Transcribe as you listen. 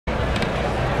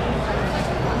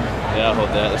Yeah, I'll hold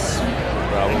that. That's no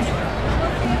problem.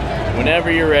 Whenever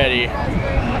you're ready.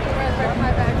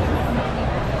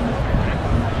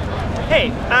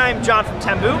 Hey, I'm John from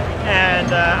Temboo,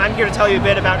 and I'm here to tell you a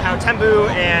bit about how Temboo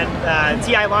and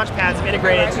TI LaunchPads have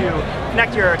integrated to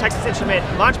connect your Texas Instrument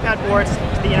LaunchPad boards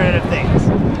to the Internet of Things.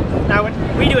 Now, what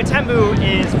we do at Temboo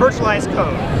is virtualized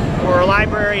code. We're a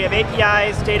library of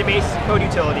APIs, databases, and code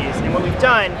utilities, and what we've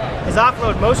done is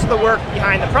offload most of the work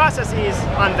behind the processes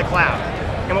onto the cloud.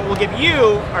 And what we'll give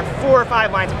you are 4 or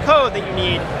 5 lines of code that you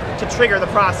need to trigger the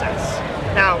process.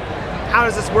 Now, how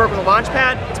does this work with a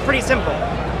LaunchPad? It's pretty simple.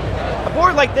 A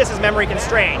board like this is memory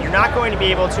constrained. You're not going to be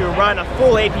able to run a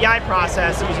full API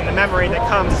process using the memory that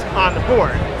comes on the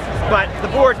board. But the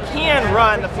board can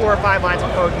run the 4 or 5 lines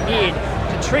of code you need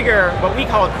to trigger what we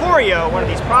call a choreo, one of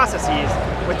these processes,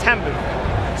 with Temboo.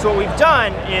 So what we've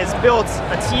done is built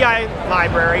a TI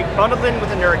library bundled in with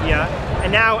Energia,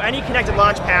 and now any connected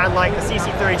LaunchPad like the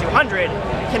CC3200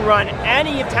 can run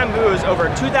any of Temboo's over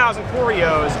 2,000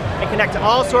 choreos and connect to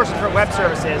all sorts of different web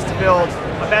services to build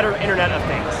a better Internet of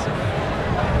Things.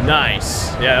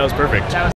 Nice. Yeah, that was perfect.